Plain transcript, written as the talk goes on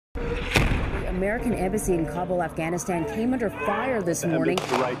American embassy in Kabul, Afghanistan came under fire this morning.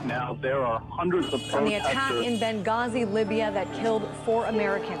 Right now, there are hundreds of protesters. From the attack in Benghazi, Libya, that killed 4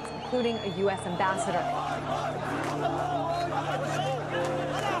 Americans, including a U.S. ambassador.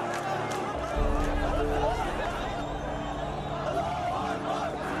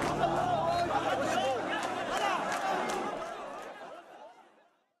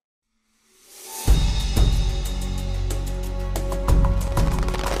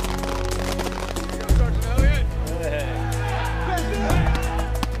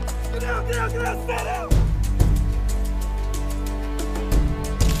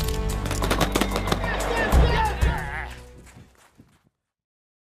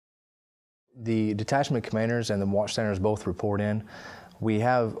 The detachment commanders and the watchstanders both report in. We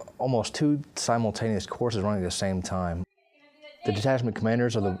have almost 2 simultaneous courses running at the same time. The detachment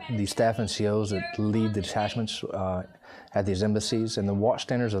commanders are the staff NCOs that lead the detachments at these embassies, and the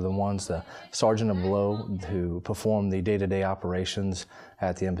watchstanders are the ones, the sergeant and below, who perform the day-to-day operations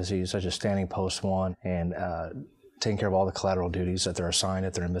at the embassies, such as standing post 1 and taking care of all the collateral duties that they're assigned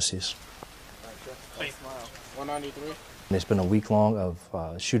at their embassies. 193. And it's been a week long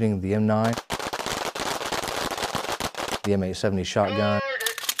of shooting the M9, the M870 shotgun,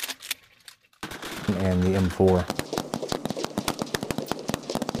 and the M4.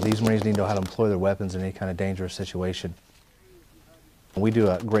 These Marines need to know how to employ their weapons in any kind of dangerous situation. We do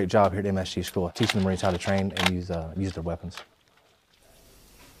a great job here at MSG School, teaching the Marines how to train and use their weapons.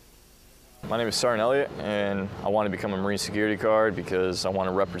 My name is Sergeant Elliott, and I want to become a Marine security guard because I want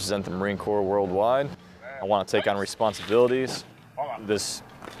to represent the Marine Corps worldwide. I want to take on responsibilities. This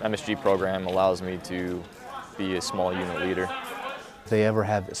MSG program allows me to be a small unit leader. If they ever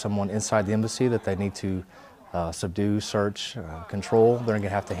have someone inside the embassy that they need to subdue, search, control, they're going to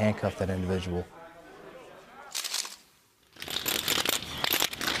have to handcuff that individual.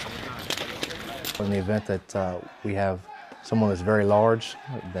 In the event that we have someone that's very large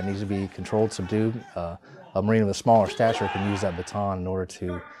that needs to be controlled, subdued, a Marine of a smaller stature can use that baton in order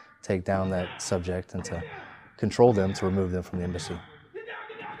to take down that subject and to control them, to remove them from the embassy.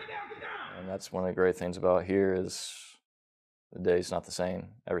 And that's one of the great things about here is the day's not the same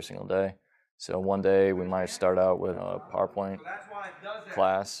every single day. So one day we might start out with a PowerPoint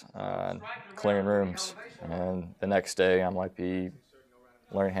class, clearing rooms, and the next day I might be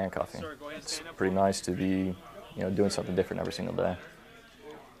learning handcuffing. It's pretty nice to be, doing something different every single day.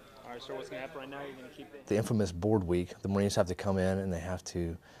 So what's going to happen right now? You're going to keep it. The infamous board week, the Marines have to come in and they have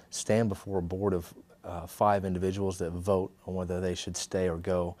to stand before a board of 5 individuals that vote on whether they should stay or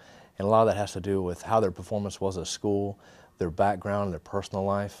go. And a lot of that has to do with how their performance was at school, their background, their personal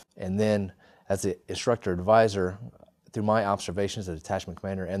life. And then as the instructor advisor, through my observations as a detachment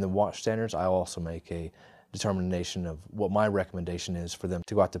commander and the watchstanders, I also make a determination of what my recommendation is for them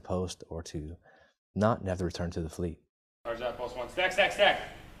to go out to post or to not have to return to the fleet. That post 1. Stack, stack, stack.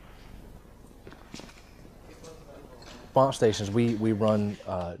 Response stations, we run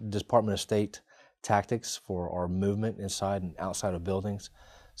Department of State tactics for our movement inside and outside of buildings.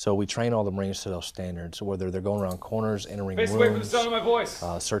 So we train all the Marines to those standards, whether they're going around corners, entering rooms, away from the sound of my voice.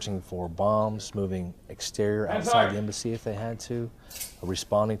 Searching for bombs, moving exterior outside the embassy if they had to,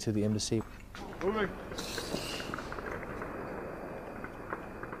 responding to the embassy. Moving.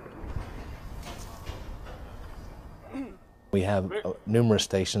 We have numerous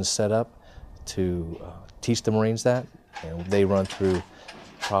stations set up to teach the Marines that, and they run through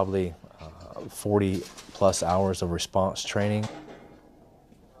probably 40+ hours of response training.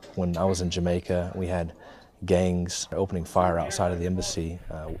 When I was in Jamaica, we had gangs opening fire outside of the embassy,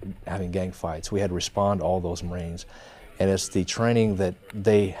 having gang fights. We had to respond to all those Marines. And it's the training that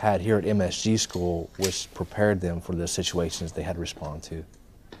they had here at MSG School which prepared them for the situations they had to respond to.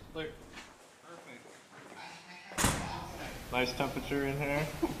 Nice temperature in here.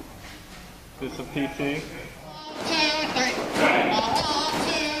 Do some PT.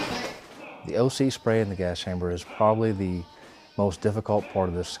 The OC spray in the gas chamber is probably the most difficult part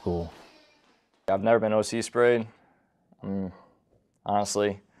of this school. I've never been OC sprayed.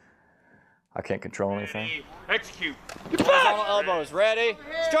 Honestly, I can't control anything. Execute. Get back! Elbows. Ready?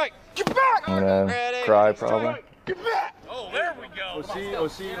 Strike! Get back! I'm gonna cry probably. Get back! Oh, there we go.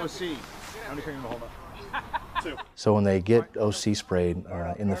 OC. How many fingers hold up? 2. So when they get OC sprayed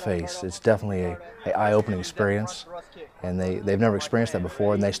in the face, it's definitely an eye-opening experience, and they've never experienced that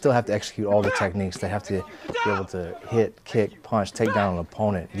before, and they still have to execute all the techniques. They have to be able to hit, kick, punch, take down an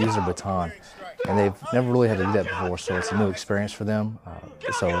opponent, use their baton, and they've never really had to do that before, so it's a new experience for them.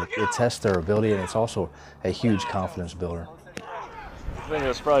 So it tests their ability, and it's also a huge confidence builder. I think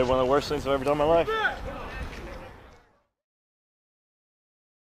that's probably one of the worst things I've ever done in my life.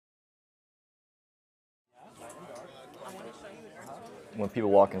 When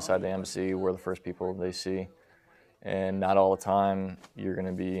people walk inside the embassy, we're the first people they see. And not all the time you're going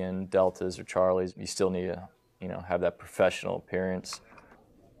to be in Deltas or Charlies. You still need to, have that professional appearance.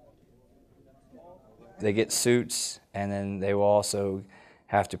 They get suits, and then they will also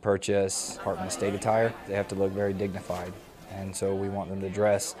have to purchase Department of State attire. They have to look very dignified, and so we want them to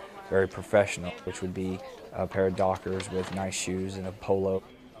dress very professional, which would be a pair of Dockers with nice shoes and a polo.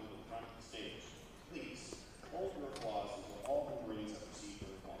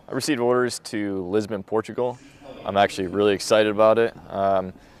 I received orders to Lisbon, Portugal. I'm actually really excited about it.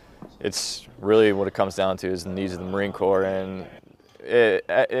 It's really what it comes down to is the needs of the Marine Corps, and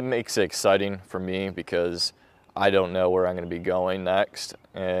it makes it exciting for me because I don't know where I'm going to be going next,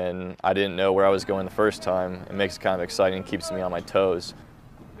 and I didn't know where I was going the first time. It makes it kind of exciting, keeps me on my toes.